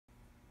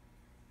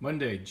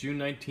Monday, June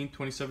 19th,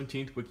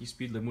 2017,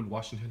 Wikispeed, Lynnwood,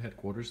 Washington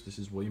headquarters. This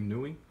is William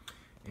Newing,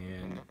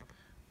 and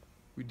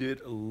we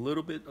did a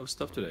little bit of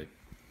stuff today.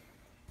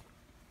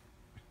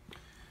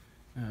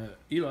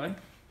 Eli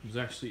was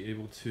actually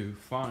able to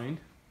find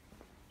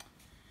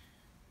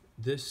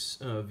this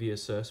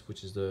VSS,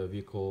 which is the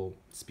vehicle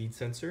speed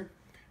sensor,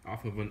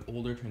 off of an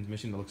older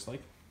transmission, it looks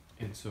like.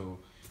 And so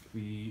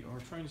we are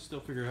trying to still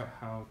figure out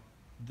how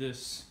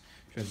this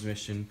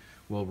transmission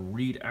will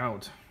read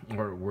out,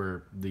 or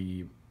where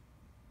the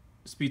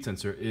speed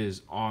sensor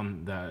is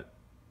on that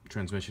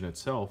transmission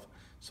itself,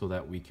 so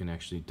that we can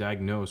actually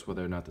diagnose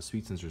whether or not the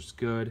speed sensor is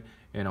good,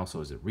 and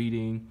also is it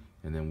reading,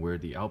 and then where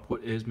the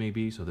output is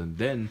maybe, so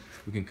then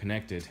we can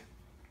connect it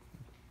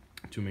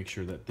to make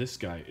sure that this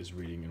guy is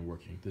reading and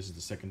working. This is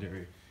the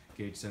secondary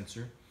gauge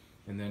sensor,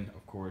 and then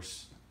of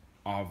course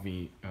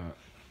hoping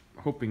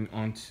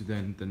onto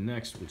then the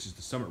next, which is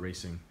the Summit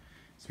Racing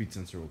speed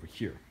sensor over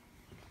here.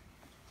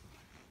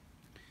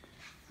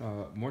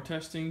 More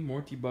testing,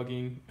 more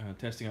debugging,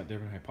 testing out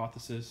different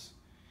hypotheses.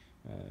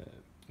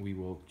 We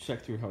will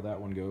check through how that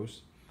one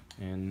goes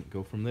and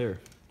go from there.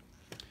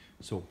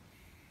 So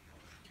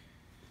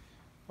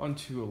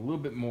onto a little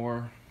bit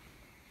more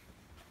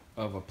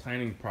of a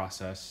planning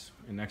process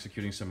and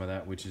executing some of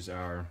that, which is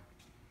our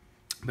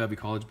Bellevue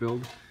College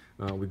build.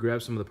 We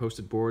grabbed some of the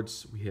posted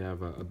boards. We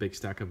have a big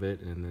stack of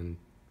it, and then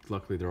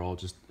luckily they're all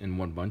just in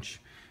one bunch.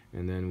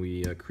 And then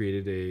we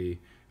created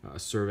a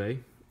survey,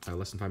 a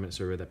less than 5-minute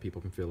survey that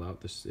people can fill out,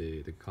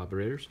 the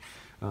collaborators.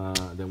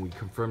 Then we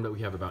confirmed that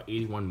we have about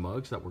 81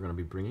 mugs that we're going to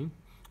be bringing.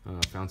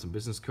 Found some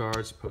business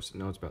cards, post-it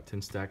notes, about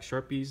 10 stacks,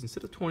 Sharpies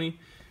instead of 20.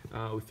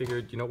 We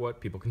figured, you know what,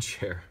 people can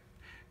share.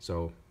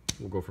 So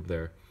we'll go from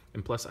there.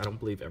 And plus, I don't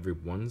believe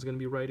everyone's going to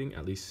be writing,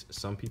 at least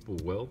some people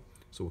will.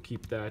 So we'll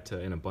keep that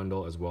in a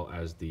bundle, as well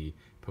as the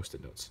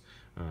post-it notes.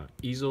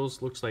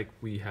 Easels, looks like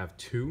we have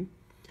 2,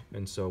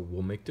 and so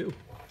we'll make do.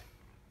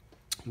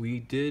 We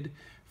did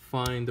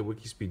find the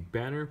Wikispeed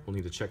banner. We'll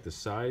need to check the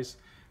size.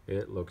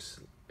 It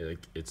looks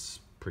like it's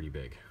pretty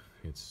big.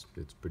 It's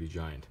pretty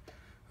giant.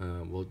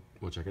 We'll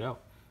check it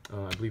out.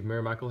 I believe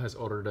Mary Michael has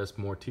ordered us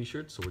more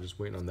t-shirts, so we're just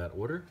waiting on that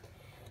order.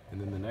 And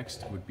then the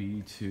next would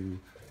be to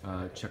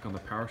check on the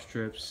power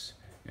strips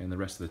and the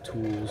rest of the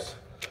tools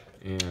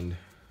and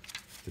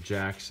the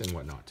jacks and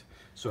whatnot.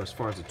 So as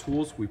far as the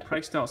tools, we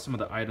priced out some of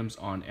the items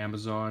on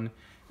Amazon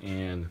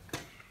and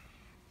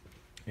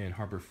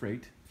Harbor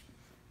Freight.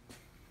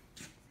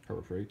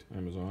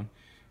 Amazon.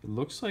 It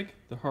looks like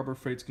the Harbor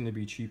Freight's going to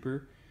be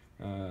cheaper,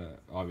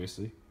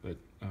 obviously, but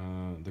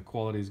the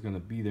quality is going to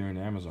be there in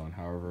Amazon.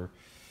 However,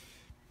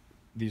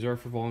 these are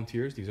for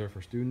volunteers, these are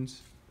for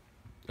students.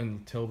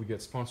 Until we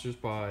get sponsors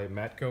by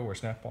Matco or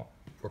Snapball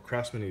or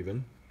Craftsman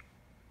even,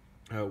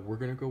 we're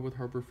going to go with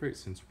Harbor Freight,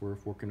 since we're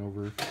forking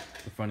over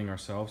the funding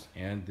ourselves,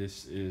 and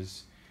this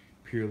is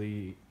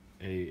purely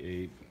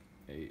a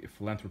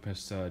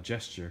philanthropist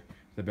gesture,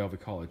 the Bellevue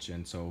College,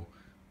 and so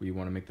we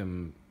want to make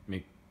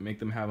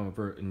them have a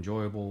very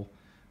enjoyable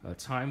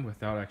time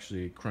without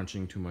actually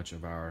crunching too much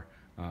of our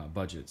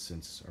budget,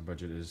 since our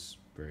budget is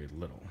very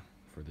little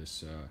for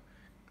this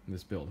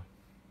build.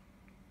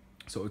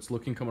 So it's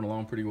coming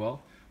along pretty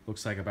well.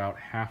 Looks like about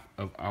half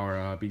of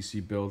our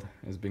BC build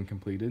has been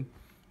completed.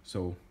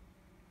 So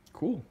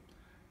cool.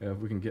 If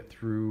we can get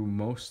through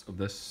most of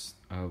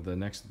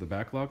the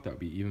backlog, that would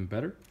be even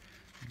better.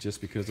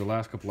 Just because the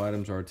last couple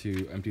items are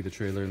to empty the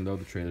trailer and load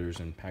the trailers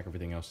and pack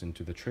everything else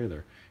into the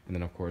trailer. And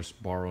then of course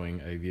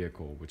borrowing a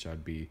vehicle, which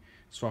I'd be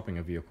swapping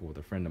a vehicle with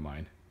a friend of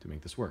mine to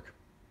make this work.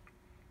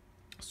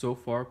 So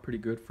far pretty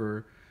good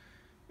for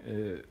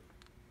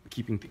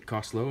keeping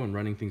costs low and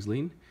running things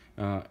lean.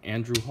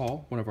 Andrew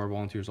Hall, one of our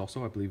volunteers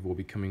also, I believe will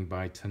be coming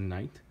by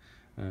tonight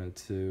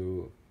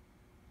to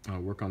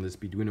work on this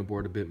Arduino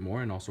board a bit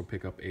more, and also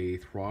pick up a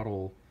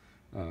throttle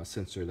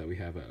sensor that we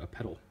have, a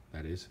pedal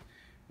that is.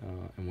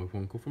 And we'll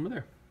go from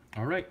there.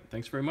 All right,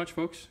 thanks very much,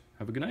 folks.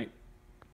 Have a good night.